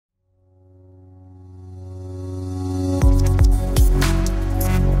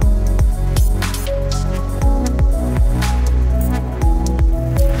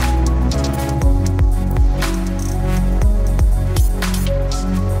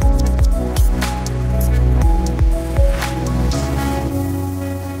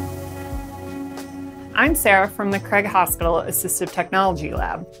I'm Sarah from the Craig Hospital Assistive Technology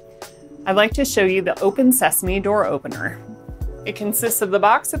Lab. I'd like to show you the Open Sesame door opener. It consists of the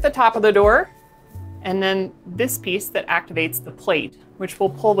box at the top of the door, and then this piece that activates the plate, which will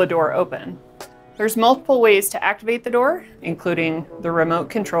pull the door open. There's multiple ways to activate the door, including the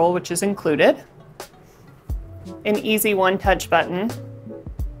remote control, which is included, an easy one-touch button,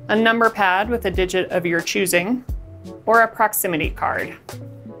 a number pad with a digit of your choosing, or a proximity card.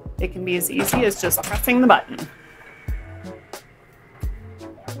 It can be as easy as just pressing the button.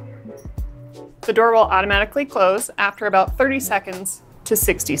 The door will automatically close after about 30 seconds to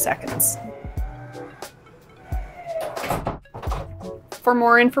 60 seconds. For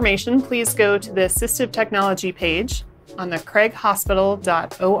more information, please go to the Assistive Technology page on the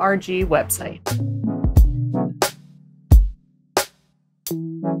craighospital.org website.